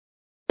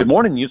Good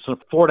morning, Houston,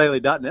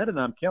 FloorDaily.net, and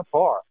I'm Kemp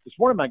Parr. This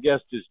morning, my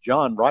guest is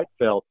John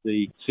Reitfeld,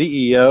 the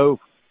CEO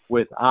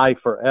with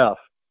I4F.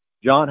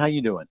 John, how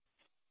you doing?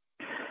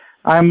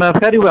 I'm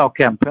very well,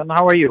 Kemp, and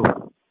how are you?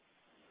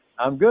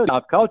 I'm good.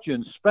 I've caught you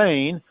in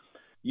Spain.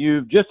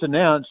 You've just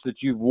announced that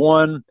you've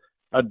won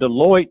a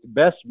Deloitte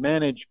Best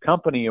Managed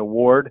Company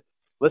Award.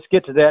 Let's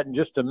get to that in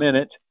just a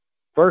minute.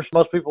 First,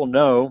 most people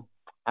know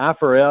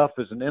I4F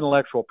is an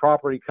intellectual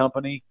property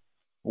company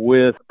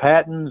with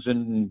patents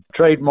and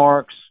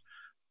trademarks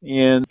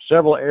in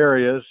several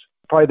areas.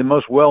 Probably the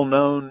most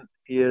well-known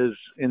is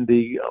in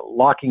the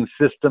locking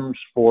systems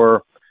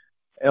for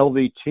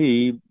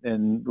LVT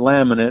and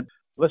laminate.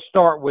 Let's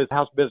start with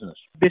how's business.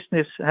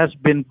 Business has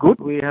been good.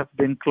 We have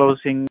been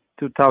closing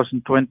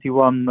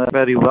 2021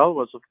 very well.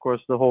 Was of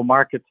course the whole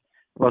market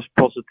was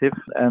positive,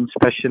 and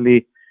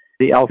especially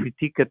the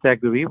LVT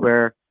category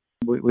where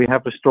we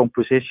have a strong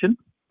position.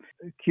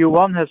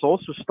 Q1 has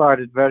also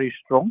started very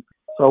strong.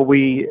 So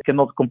we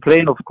cannot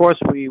complain. Of course,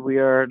 we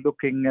are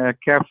looking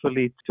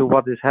carefully to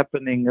what is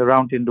happening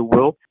around in the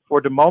world.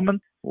 For the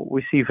moment,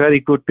 we see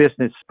very good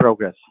business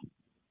progress.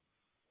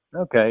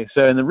 Okay,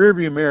 so in the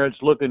rearview mirror,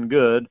 it's looking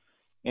good.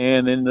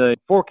 And in the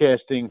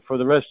forecasting for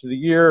the rest of the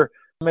year,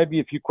 maybe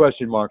a few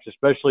question marks,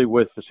 especially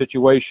with the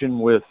situation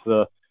with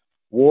the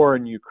war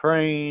in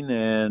Ukraine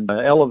and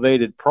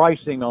elevated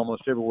pricing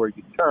almost everywhere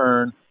you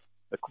turn.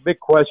 The big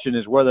question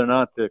is whether or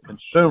not the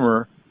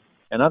consumer,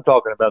 and I'm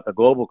talking about the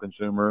global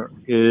consumer,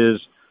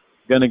 is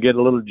going to get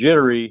a little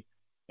jittery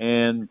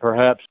and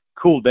perhaps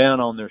cool down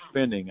on their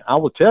spending. I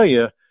will tell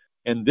you,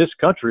 in this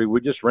country,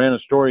 we just ran a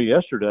story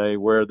yesterday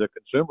where the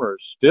consumer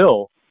is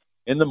still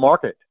in the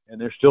market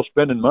and they're still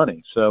spending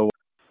money. So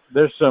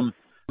there's some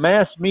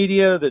mass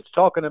media that's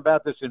talking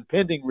about this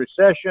impending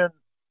recession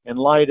in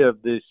light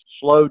of this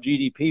slow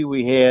GDP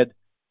we had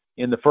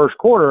in the first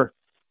quarter.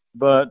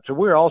 But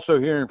we're also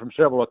hearing from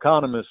several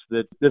economists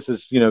that this is,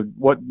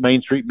 what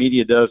Main Street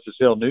media does to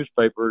sell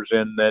newspapers,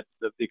 and that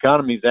the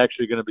economy is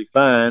actually going to be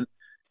fine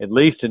at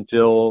least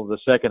until the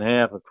second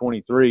half of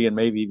 23 and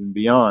maybe even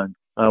beyond.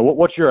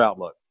 What's your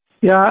outlook?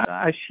 Yeah,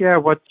 I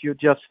share what you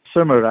just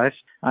summarized.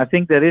 I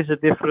think there is a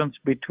difference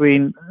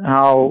between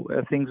how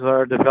things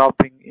are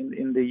developing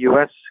in the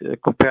U.S.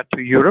 Compared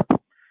to Europe.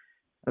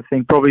 I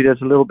think probably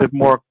there's a little bit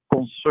more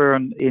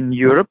concern in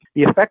Europe.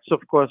 The effects,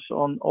 of course,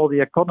 on all the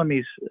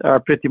economies are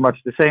pretty much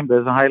the same.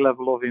 There's a high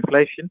level of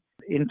inflation.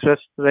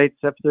 Interest rates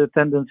have the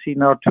tendency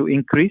now to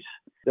increase.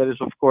 There is,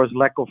 of course,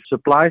 lack of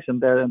supplies,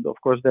 and of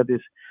course, that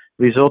is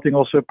resulting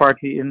also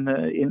partly in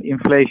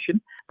inflation.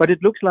 But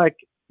it looks like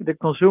the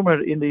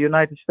consumer in the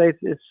United States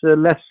is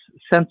less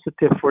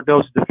sensitive for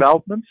those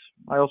developments.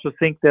 I also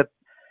think that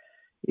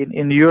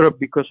in Europe,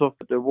 because of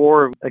the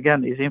war,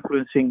 again, is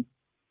influencing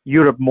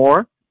Europe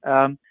more.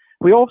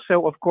 We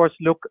also, of course,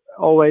 look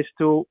always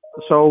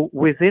so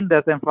within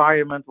that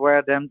environment,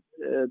 where then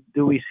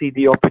do we see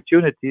the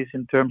opportunities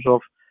in terms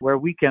of where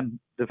we can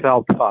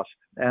develop fast.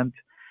 And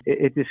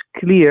it is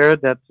clear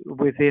that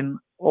within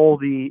all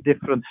the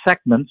different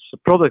segments,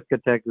 product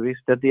categories,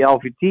 that the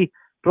LVT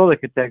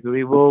product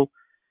category will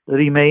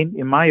remain,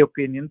 in my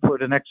opinion, for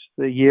the next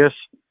years,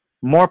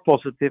 more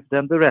positive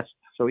than the rest.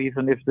 So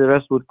even if the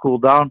rest would cool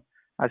down,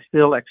 I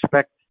still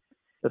expect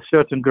a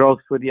certain growth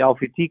for the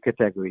LVT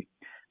category,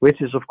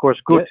 which is, of course,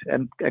 good. Yeah.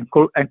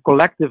 And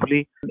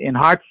collectively, in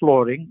hard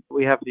flooring,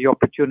 we have the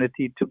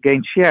opportunity to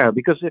gain share.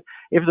 Because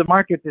if the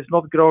market is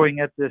not growing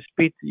at the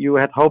speed you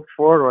had hoped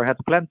for or had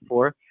planned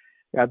for,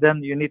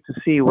 then you need to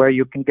see where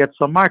you can get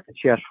some market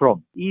shares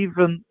from.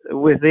 Even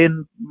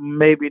within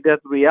maybe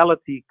that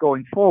reality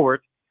going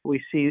forward,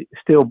 we see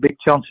still big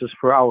chances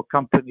for our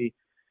company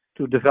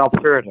to develop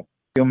further.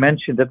 You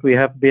mentioned that we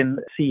have been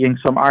seeing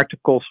some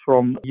articles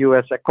from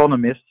U.S.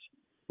 economists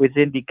which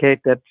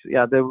indicate that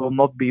there will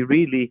not be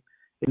really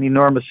an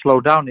enormous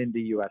slowdown in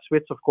the U.S.,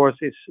 which of course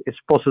is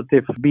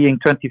positive, being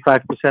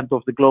 25%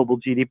 of the global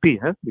GDP.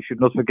 We should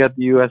not forget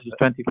the U.S. is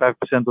 25%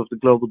 of the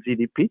global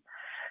GDP.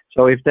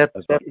 So if that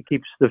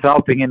keeps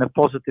developing in a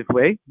positive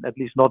way, at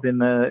least not in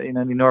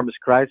an enormous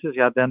crisis,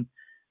 then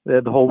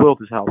the whole world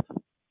is helped.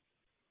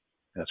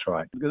 That's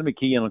right. Let me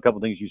key in on a couple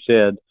of things you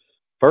said.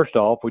 First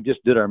off, we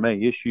just did our May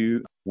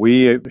issue.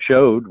 We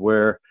showed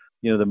where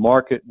the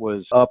market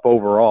was up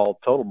overall,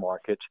 total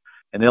market,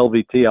 and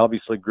LVT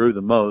obviously grew the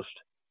most.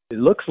 It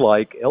looks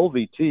like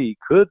LVT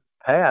could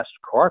pass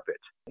carpet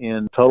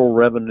in total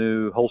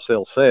revenue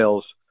wholesale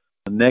sales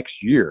next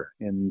year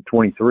in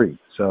 23.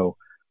 So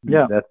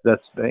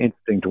that's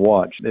interesting to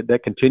watch.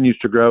 That continues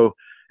to grow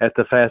at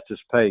the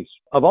fastest pace.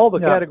 Of all the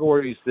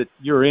categories that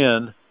you're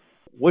in,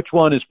 which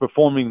one is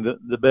performing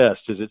the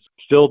best? Is it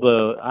still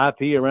the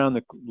IP around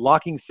the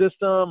locking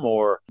system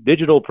or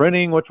digital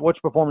printing? What's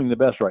performing the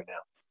best right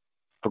now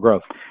for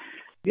growth?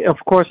 Of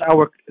course,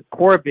 our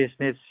core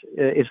business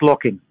is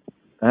locking.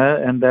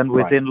 And then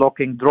within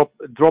locking, drop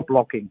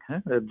locking,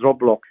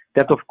 drop lock.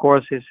 That, of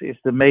course, is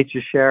the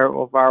major share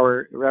of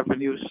our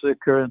revenues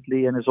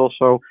currently, and is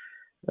also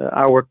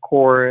our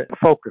core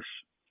focus.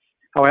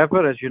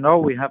 However, as you know,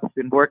 we have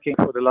been working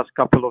for the last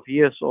couple of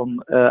years on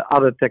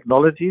other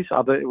technologies,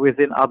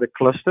 within other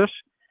clusters.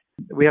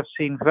 We have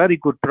seen very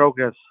good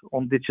progress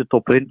on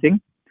digital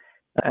printing.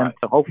 And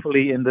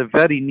hopefully in the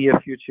very near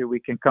future, we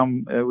can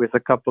come with a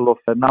couple of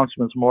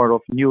announcements more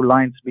of new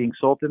lines being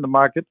sold in the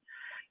market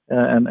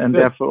and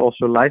therefore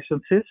also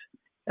licenses.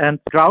 And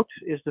Grout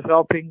is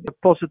developing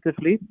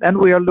positively. And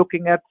we are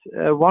looking at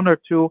one or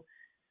two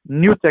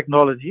new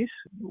technologies,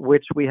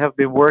 which we have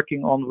been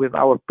working on with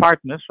our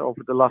partners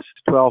over the last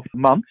 12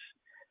 months,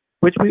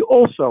 which we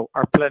also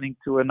are planning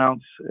to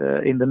announce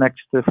in the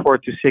next 4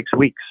 to 6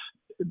 weeks.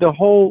 The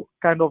whole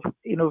kind of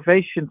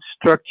innovation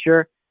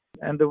structure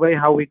and the way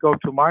how we go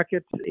to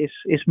market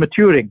is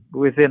maturing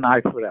within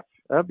I4F.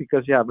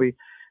 Because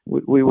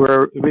we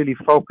were really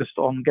focused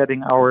on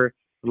getting our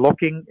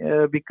locking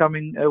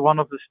becoming one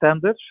of the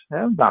standards.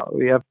 Now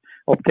we have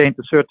obtained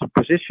a certain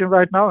position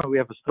right now, and we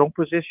have a strong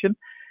position.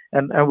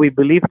 And we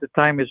believe the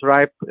time is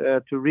ripe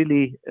to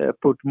really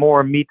put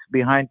more meat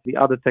behind the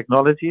other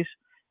technologies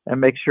and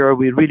make sure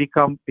we really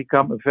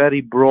become a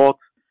very broad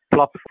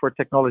platform for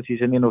technologies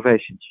and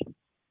innovations.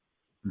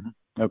 Mm-hmm.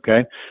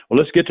 Okay. Well,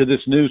 let's get to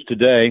this news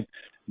today.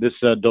 This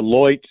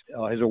Deloitte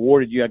has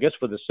awarded you, I guess,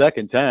 for the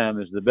second time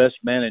as the best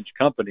managed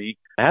company.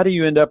 How do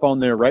you end up on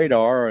their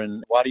radar,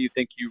 and why do you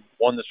think you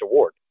won this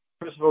award?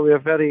 First of all, we are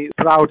very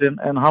proud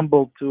and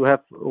humbled to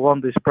have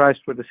won this prize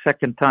for the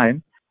second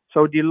time.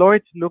 So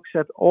Deloitte looks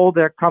at all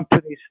their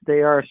companies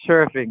they are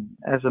serving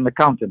as an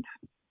accountant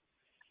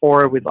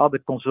or with other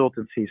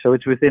consultancies. So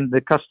it's within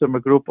the customer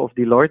group of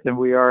Deloitte, and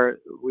we are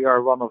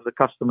one of the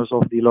customers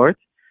of Deloitte.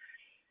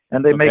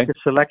 And they make a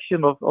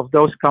selection of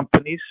those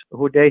companies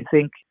who they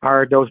think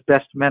are those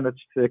best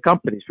managed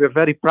companies. We're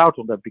very proud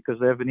of that because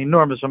they have an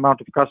enormous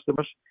amount of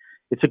customers.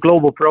 It's a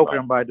global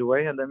program, by the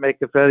way, and they make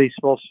a very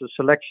small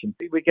selection.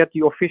 We get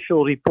the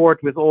official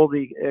report with all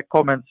the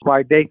comments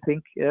why they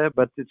think,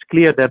 but it's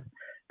clear that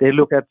they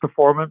look at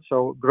performance,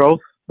 so growth,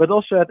 but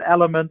also at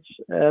elements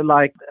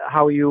like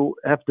how you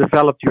have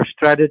developed your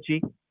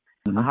strategy,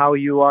 how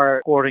you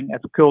are scoring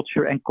at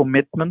culture and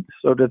commitment.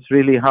 So that's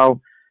really how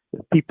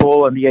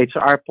people and the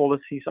HR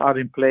policies are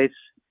in place,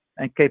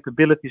 and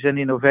capabilities and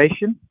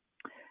innovation,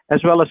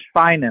 as well as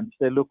finance.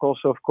 They look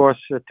also, of course,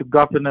 to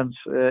governance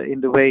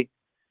in the way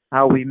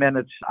how we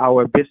manage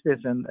our business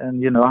and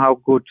how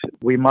good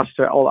we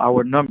muster all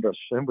our numbers,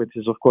 which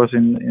is, of course,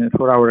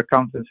 for our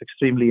accountants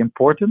extremely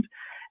important.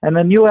 And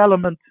a new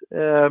element,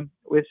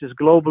 which is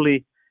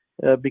globally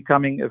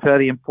becoming a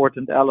very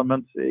important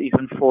element,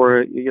 even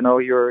for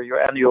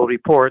your annual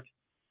report,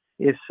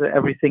 is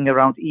everything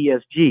around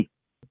ESG.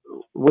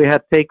 We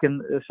had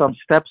taken some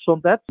steps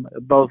on that,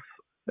 both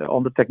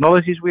on the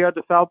technologies we are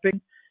developing,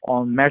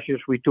 on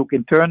measures we took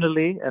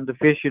internally, and the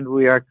vision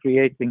we are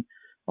creating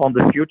on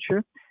the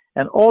future.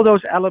 And all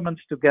those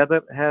elements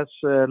together has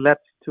led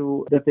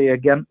to that they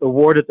again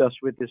awarded us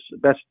with this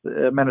Best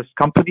Managed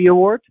Company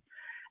Award.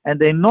 And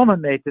they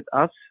nominated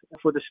us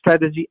for the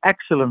Strategy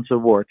Excellence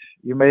Award.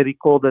 You may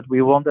recall that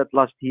we won that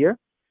last year.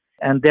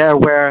 And there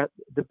where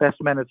the Best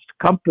Managed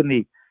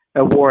Company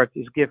Award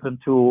is given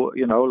to,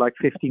 like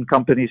 15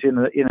 companies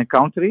in a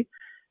country,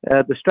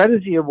 the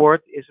Strategy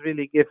Award is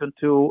really given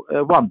to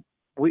one.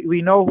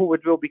 We know who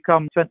it will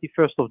become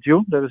 21st of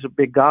June. There is a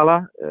big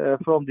gala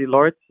from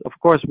Deloitte. Of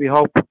course, we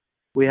hope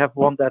we have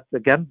won that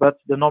again, but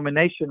the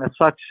nomination as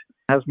such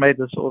has made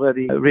us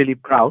already really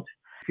proud.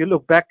 If you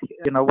look back,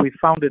 we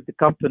founded the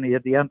company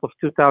at the end of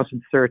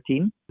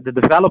 2013. The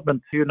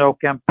development,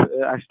 camp,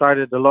 I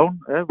started alone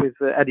with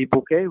Eddie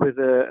Bouquet, with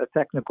a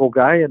technical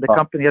guy, and the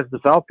company is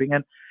developing.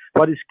 And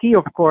what is key,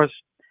 of course,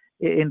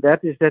 in that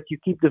is that you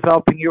keep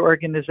developing your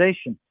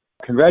organization.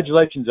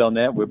 Congratulations on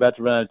that. We're about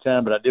to run out of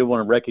time, but I did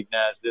want to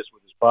recognize this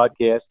with this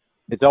podcast.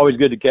 It's always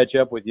good to catch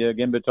up with you.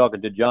 Again, been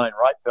talking to John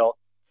Rietveld,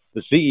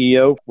 the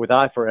CEO with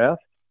I4F,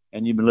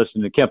 and you've been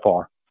listening to Kemp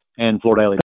Farr and Florida Daily.